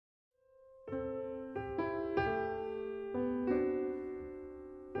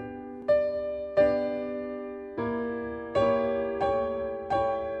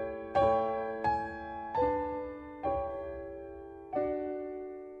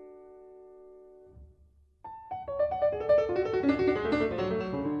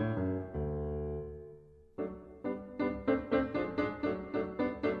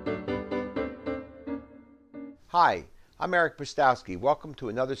Hi, I'm Eric Prystowsky. Welcome to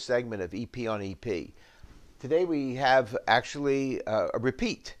another segment of EP on EP. Today we have actually a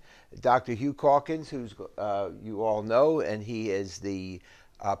repeat. Dr. Hugh Caulkins, who's you all know, and he is the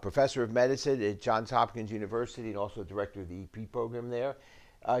professor of medicine at Johns Hopkins University and also director of the EP program there.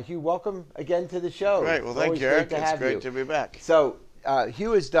 Hugh, welcome again to the show. Great. Well, thank you, Eric. It's great to be back. So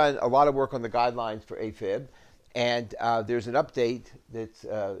Hugh has done a lot of work on the guidelines for AFib. And there's an update that's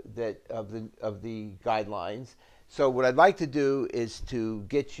of the guidelines. So what I'd like to do is to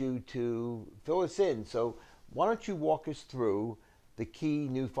get you to fill us in. So why don't you walk us through the key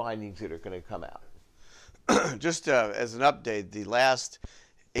new findings that are going to come out? Just as an update, the last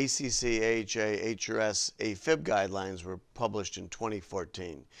ACC, AHA, HRS, AFib guidelines were published in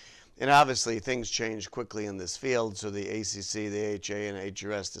 2014. And obviously things change quickly in this field, so the ACC, the AHA, and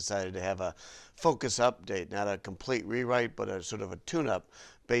HRS decided to have a focus update, not a complete rewrite, but a sort of a tune-up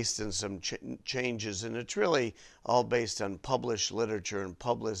based on some changes. And it's really all based on published literature and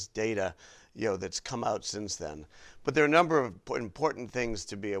published data, that's come out since then. But there are a number of important things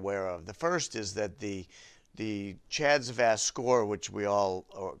to be aware of. The first is that the CHA2DS2-VASc score, which we all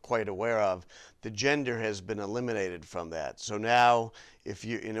are quite aware of, the gender has been eliminated from that. So now,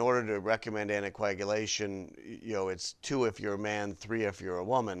 in order to recommend anticoagulation, it's 2 if you're a man, 3 if you're a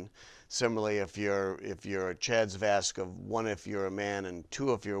woman. Similarly, if you're a CHA2DS2-VASc of 1 if you're a man and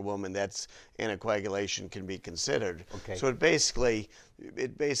 2 if you're a woman, that's anticoagulation can be considered. Okay. So it basically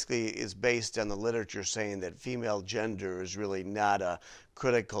is based on the literature saying that female gender is really not a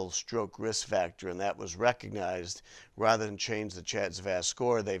critical stroke risk factor, and that was recognized. Rather than change the CHA2DS2-VASc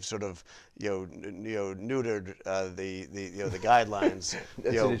score, they've sort of neutered the guidelines.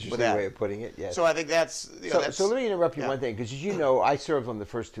 That's an interesting way of putting it. Yes. So I think that's so let me interrupt you one thing, because as you know, I served on the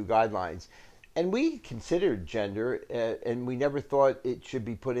first 2 guidelines, and we considered gender, and we never thought it should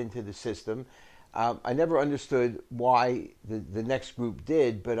be put into the system. I never understood why the next group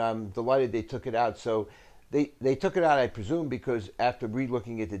did, but I'm delighted they took it out. So they took it out, I presume, because after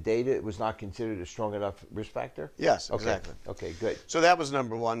re-looking at the data, it was not considered a strong enough risk factor? Yes, okay. Exactly. Okay, good. So that was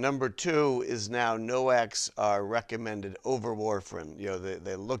number 1. Number 2 is now NOACs are recommended over warfarin.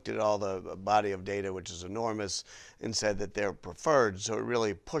 They looked at all the body of data, which is enormous, and said that they're preferred. So it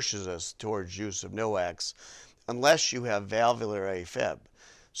really pushes us towards use of NOACs, unless you have valvular AFib.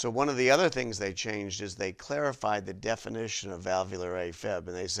 So one of the other things they changed is they clarified the definition of valvular AFib,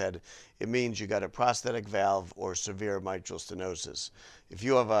 and they said it means you got a prosthetic valve or severe mitral stenosis. If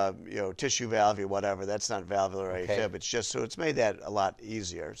you have a tissue valve or whatever, that's not valvular AFib. It's just so it's made that a lot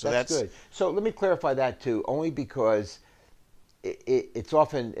easier. So that's good. So let me clarify that too, only because it's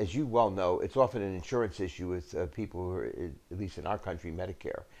often, as you well know, it's often an insurance issue with people who are, at least in our country,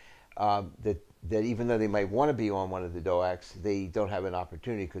 Medicare. That even though they might want to be on one of the DOACs, they don't have an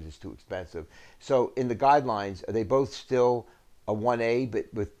opportunity because it's too expensive. So in the guidelines, are they both still a 1A,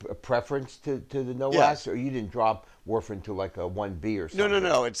 but with a preference to the NOACs? Yes. Or you didn't drop warfarin to like a 1B or something?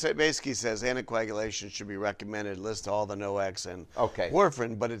 No. It basically says anticoagulation should be recommended, list all the NOACs and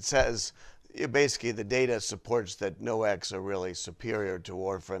warfarin, but it says basically the data supports that NOACs are really superior to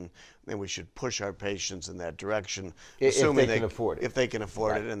warfarin, and we should push our patients in that direction, assuming they can afford it. If they can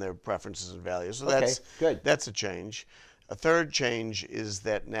afford it and their preferences and values. So good. That's a change. A third change is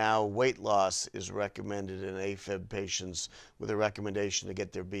that now weight loss is recommended in AFib patients with a recommendation to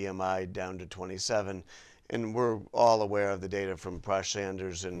get their BMI down to 27. And we're all aware of the data from Prosh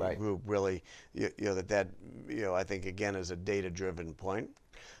Sanders and group, really, I think, again, is a data-driven point.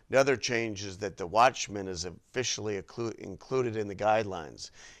 Another change is that the Watchman is officially included in the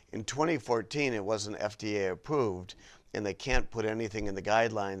guidelines. In 2014, it wasn't FDA approved, and they can't put anything in the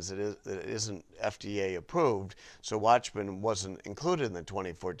guidelines that isn't FDA approved. So Watchman wasn't included in the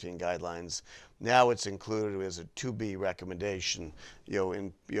 2014 guidelines. Now it's included as a 2B recommendation,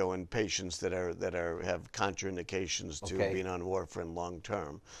 in patients that have contraindications to being on warfarin long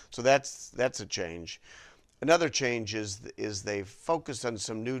term. So that's a change. Another change is they focused on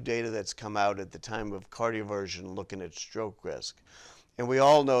some new data that's come out at the time of cardioversion looking at stroke risk. And we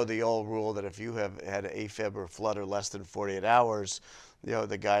all know the old rule that if you have had AFib or flutter less than 48 hours,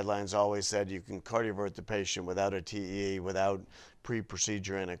 the guidelines always said you can cardiovert the patient without a TEE, without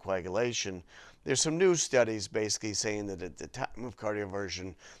pre-procedure anticoagulation. There's some new studies basically saying that at the time of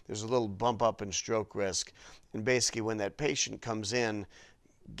cardioversion, there's a little bump up in stroke risk. And basically when that patient comes in,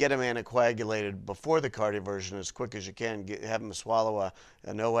 get them anticoagulated before the cardioversion as quick as you can. Have them swallow a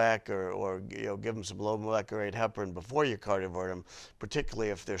NOAC or give them some low molecular weight heparin before you cardiovert them, particularly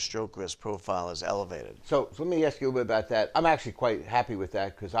if their stroke risk profile is elevated. So let me ask you a little bit about that. I'm actually quite happy with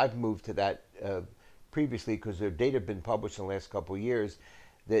that because I've moved to that previously because their data have been published in the last couple of years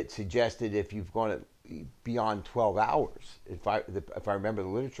that suggested if you've gone beyond 12 hours, if I remember the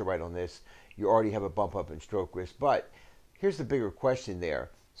literature right on this, you already have a bump up in stroke risk. But here's the bigger question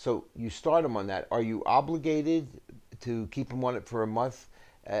there. So you start them on that. Are you obligated to keep them on it for a month,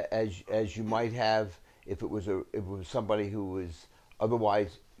 as you might have if it was somebody who was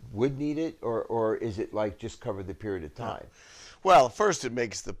otherwise would need it, or is it like just cover the period of time? Well, first it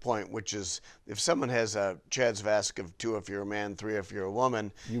makes the point, which is if someone has a CHA2DS2-VASc of 2 if you're a man, 3 if you're a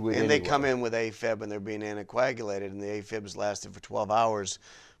woman, and they come in with AFib and they're being anticoagulated and the AFib's lasted for 12 hours,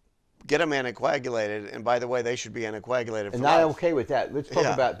 get them anticoagulated, and by the way, they should be anticoagulated for And life. I'm okay with that. Let's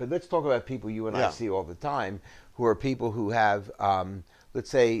talk about people you and I see all the time, who are people who have, let's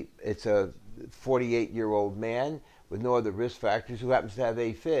say it's a 48-year-old man with no other risk factors who happens to have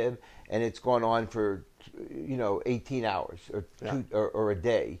AFib, and it's gone on for 18 hours or a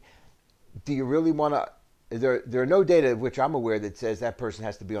day. Do you really want to? There are no data of which I'm aware that says that person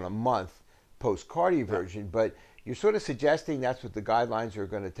has to be on a month post cardioversion, but you're sort of suggesting that's what the guidelines are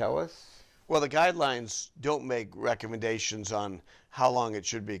going to tell us? Well, the guidelines don't make recommendations on how long it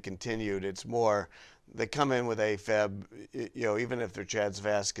should be continued. It's more they come in with AFib, even if their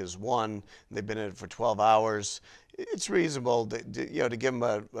CHA2DS2-VASc is 1, they've been in it for 12 hours. It's reasonable to give them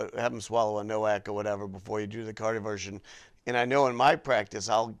have them swallow a NOAC or whatever before you do the cardioversion. And I know in my practice,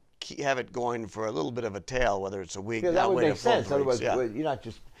 I'll have it going for a little bit of a tail, whether it's a week. Yeah, that would make sense. Otherwise, you're not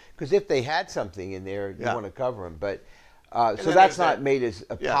just because if they had something in there, you want to cover them. But so that's not made as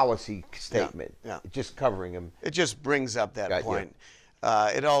a policy statement. Just covering them. It just brings up that point.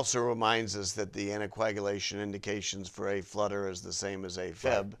 It also reminds us that the anticoagulation indications for A-flutter is the same as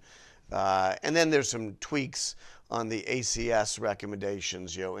AFib. And then there's some tweaks on the ACS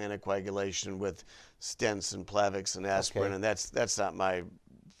recommendations, anticoagulation with stents and Plavix and aspirin, and that's not my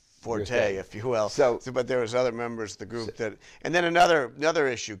forte, if you will. But there was other members of the group that, and then another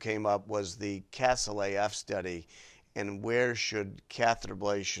issue came up was the CASTLE-AF study, and where should catheter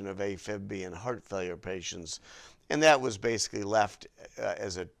ablation of AFib be in heart failure patients, and that was basically left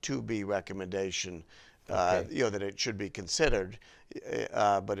as a 2B recommendation. That it should be considered,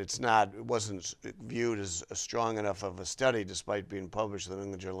 but it wasn't viewed as a strong enough of a study, despite being published in the New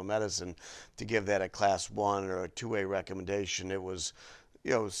England Journal of Medicine, to give that a class 1 or a 2A recommendation. It was,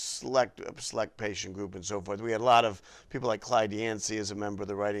 select patient group and so forth. We had a lot of people like Clyde Yancey as a member of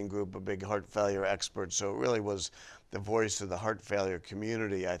the writing group, a big heart failure expert. So it really was the voice of the heart failure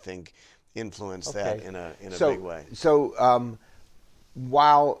community, I think, influenced that in a big way. So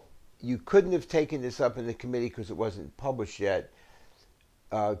while you couldn't have taken this up in the committee because it wasn't published yet,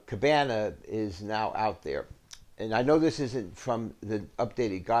 Cabana is now out there. And I know this isn't from the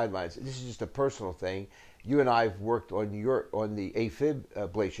updated guidelines. This is just a personal thing. You and I have worked on the AFib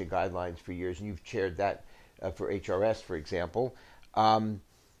ablation guidelines for years, and you've chaired that for HRS, for example.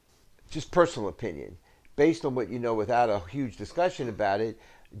 Just personal opinion. Based on what you know, without a huge discussion about it,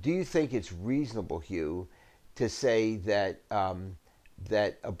 do you think it's reasonable, Hugh, to say that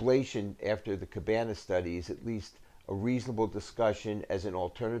that ablation after the Cabana study is at least a reasonable discussion as an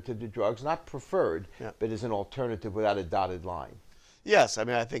alternative to drugs, not preferred, but as an alternative without a dotted line? Yes, I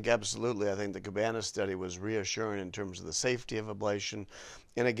mean, I think absolutely. I think the Cabana study was reassuring in terms of the safety of ablation,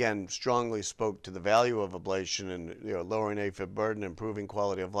 and again, strongly spoke to the value of ablation and lowering AFib burden, improving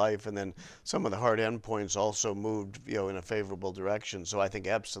quality of life, and then some of the hard endpoints also moved in a favorable direction. So I think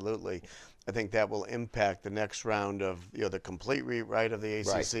absolutely. I think that will impact the next round of the complete rewrite of the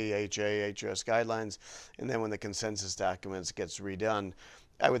ACC, HA, HRS guidelines, and then when the consensus documents gets redone,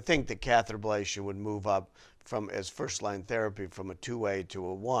 I would think the catheter ablation would move up from as first-line therapy from a 2A to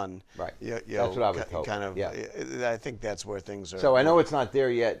a 1. Right. That's what I would hope. I think that's where things are. So I know it's not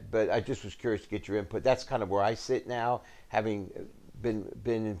there yet, but I just was curious to get your input. That's kind of where I sit now, having been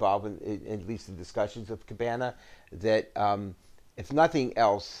involved in at least the discussions of Cabana, that if nothing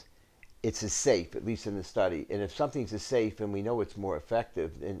else, it's as safe, at least in the study. And if something's as safe, and we know it's more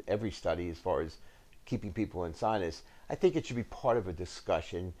effective in every study as far as keeping people in sinus, I think it should be part of a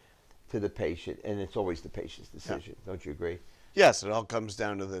discussion to the patient, and it's always the patient's decision. Don't you agree? Yes, it all comes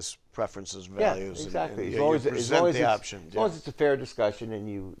down to this preferences, values. Yeah, exactly. And as long as it's a fair discussion and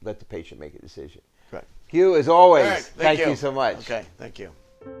you let the patient make a decision. Correct. Hugh, as always, right, thank you so much. Okay, thank you.